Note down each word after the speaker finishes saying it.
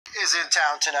is in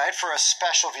town tonight for a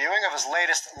special viewing of his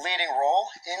latest leading role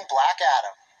in Black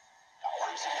Adam.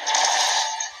 Powers are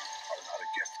not a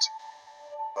gift,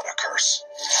 but a curse.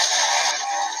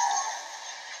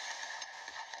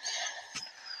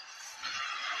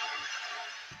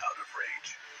 Out of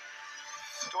rage.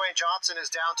 Dwayne Johnson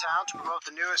is downtown to promote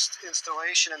the newest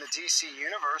installation in the DC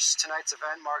universe. Tonight's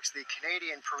event marks the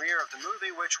Canadian premiere of the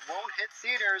movie, which won't hit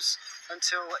theaters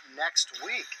until next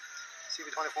week.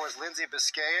 CV24's Lindsay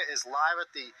Biscaya is live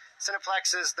at the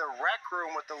Cineplex's The Rec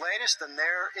Room with the latest, and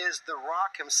there is The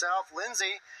Rock himself.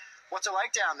 Lindsay, what's it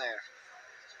like down there?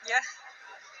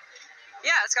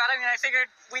 Yeah, Scott, I mean, I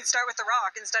figured we'd start with The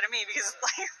Rock instead of me because,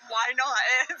 like, why not?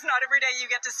 It's not every day you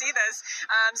get to see this.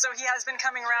 So he has been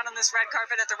coming around on this red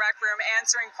carpet at the Rec Room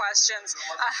answering questions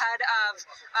ahead of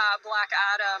Black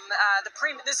Adam.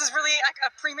 This is really a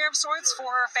premiere of sorts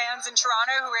for fans in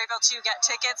Toronto who are able to get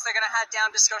tickets. They're going to head down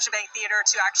to Scotiabank Theatre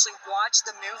to actually watch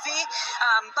the movie.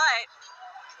 But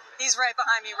he's right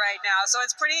behind me right now, so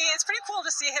it's pretty cool to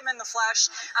see him in the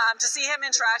flesh, to see him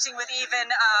interacting with even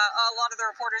a lot of the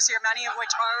reporters here, many of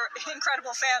which are incredible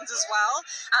fans as well.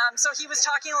 So he was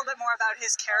talking a little bit more about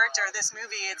his character. This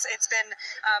movie, it's been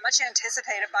much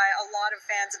anticipated by a lot of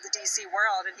fans of the DC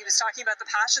world, and he was talking about the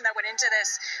passion that went into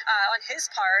this on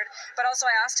his part. But also,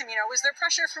 I asked him, was there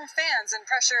pressure from fans and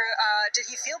pressure? Did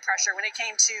he feel pressure when it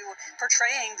came to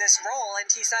portraying this role? And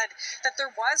he said that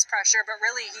there was pressure, but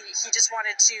really he just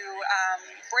wanted to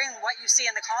bring what you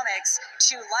see in the comics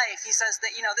to life. He says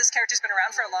that, this character's been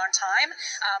around for a long time,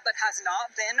 but has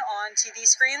not been on TV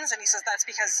screens, and he says that's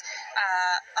because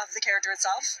of the character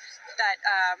itself, that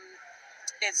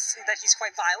he's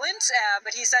quite violent,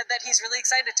 but he said that he's really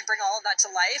excited to bring all of that to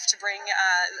life, to bring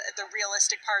the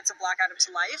realistic parts of Black Adam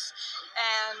to life,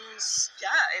 and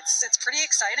yeah, it's pretty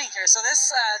exciting here. So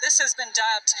this has been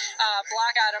dubbed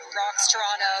Black Adam Rocks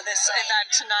Toronto, this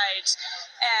event tonight,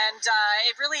 and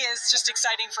it really is just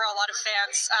exciting for a lot of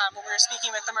fans. When we were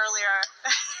speaking with them earlier,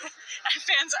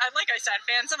 fans, like I said,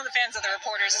 some of the fans of the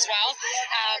reporters as well.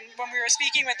 When we were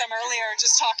speaking with them earlier,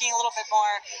 just talking a little bit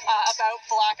more about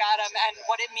Black Adam and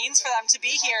what it means for them to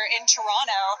be here in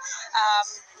Toronto.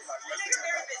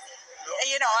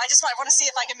 I just want to see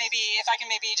if I can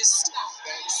maybe just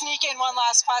sneak in one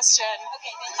last question.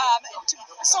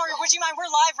 Sorry, would you mind?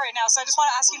 We're live right now, so I just want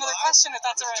to ask you another question, if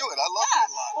that's all right. Do it. I love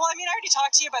being live. Well, I mean, I already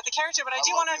talked to you about the character, but I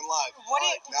do want to. What do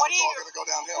you? Now it's all going to go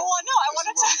downhill. Well, no, I want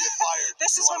to. Get fired.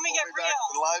 This is when we get real.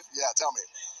 Live? Yeah, tell me.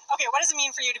 Okay, what does it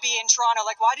mean for you to be in Toronto?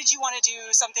 Like, why did you want to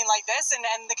do something like this, and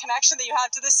the connection that you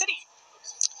have to the city?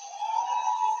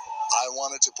 I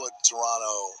wanted to put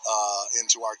Toronto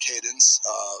into our cadence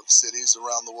of cities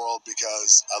around the world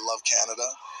because I love Canada,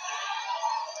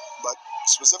 but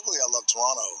specifically I love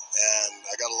Toronto, and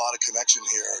I got a lot of connection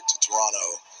here to Toronto.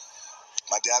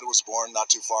 My dad was born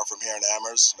not too far from here in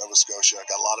Amherst, Nova Scotia. I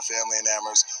got a lot of family in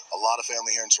Amherst, a lot of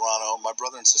family here in Toronto. My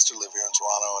brother and sister live here in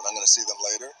Toronto, and I'm going to see them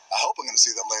later. I hope I'm going to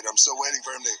see them later. I'm still waiting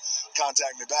for him to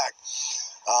contact me back.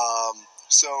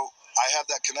 So I have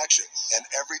that connection, and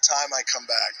every time I come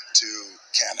back to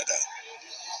Canada,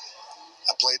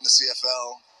 I played in the CFL,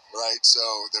 right? So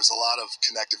there's a lot of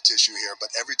connective tissue here,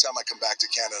 but every time I come back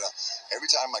to Canada, every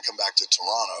time I come back to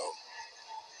Toronto,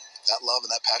 that love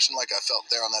and that passion like I felt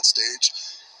there on that stage,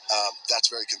 that's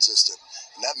very consistent,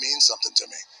 and that means something to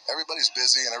me. Everybody's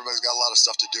busy, and everybody's got a lot of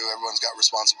stuff to do. Everyone's got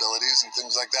responsibilities and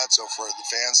things like that, so for the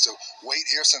fans to wait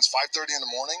here since 5:30 in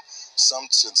the morning, some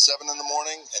since 7 in the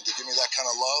morning, and to give me that kind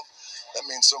of love, that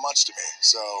means so much to me.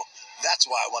 So that's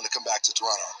why I wanted to come back to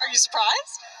Toronto. Are you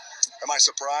surprised? Am I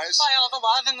surprised? By all the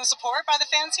love and the support by the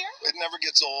fans here? It never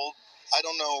gets old. I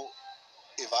don't know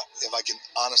if I can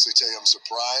honestly tell you I'm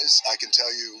surprised. I can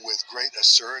tell you with great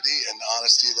assurity and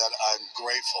honesty that I'm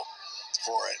grateful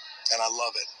for it, and I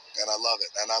love it. And I love it.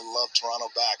 And I love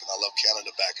Toronto back, and I love Canada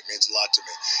back. It means a lot to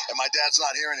me. And my dad's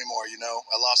not here anymore,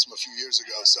 I lost him a few years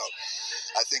ago, so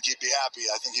I think he'd be happy.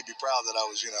 I think he'd be proud that I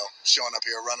was, showing up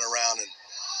here, running around and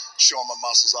showing my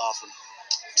muscles off and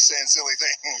saying silly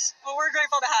things. Well, we're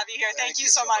grateful to have you here. Thank you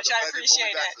so much. I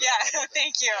appreciate it. Yeah,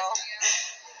 thank you.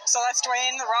 So that's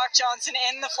Dwayne "The Rock" Johnson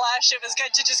in the flesh. It was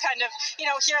good to just kind of,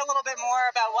 hear a little bit more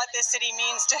about what this city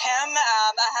means to him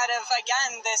ahead of,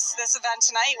 again, this event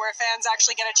tonight where fans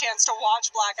actually get a chance to watch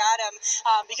Black Adam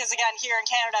because, again, here in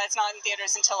Canada, it's not in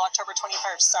theaters until October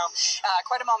 21st. So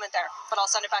quite a moment there, but I'll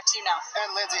send it back to you now.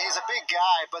 And Lindsay, he's a big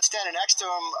guy, but standing next to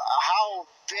him, how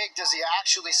big does he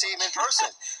actually seem in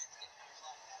person?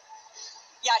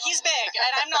 Yeah, he's big,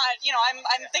 and I'm not.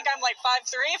 I think I'm like 5'3",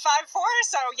 5'4".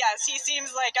 So yes, he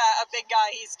seems like a big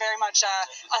guy. He's very much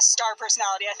a star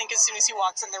personality. I think as soon as he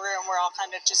walks in the room, we're all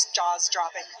kind of just jaws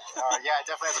dropping. Yeah,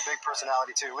 definitely has a big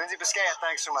personality too. Lindsay Biscaya,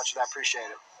 thanks so much for that. Appreciate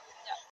it.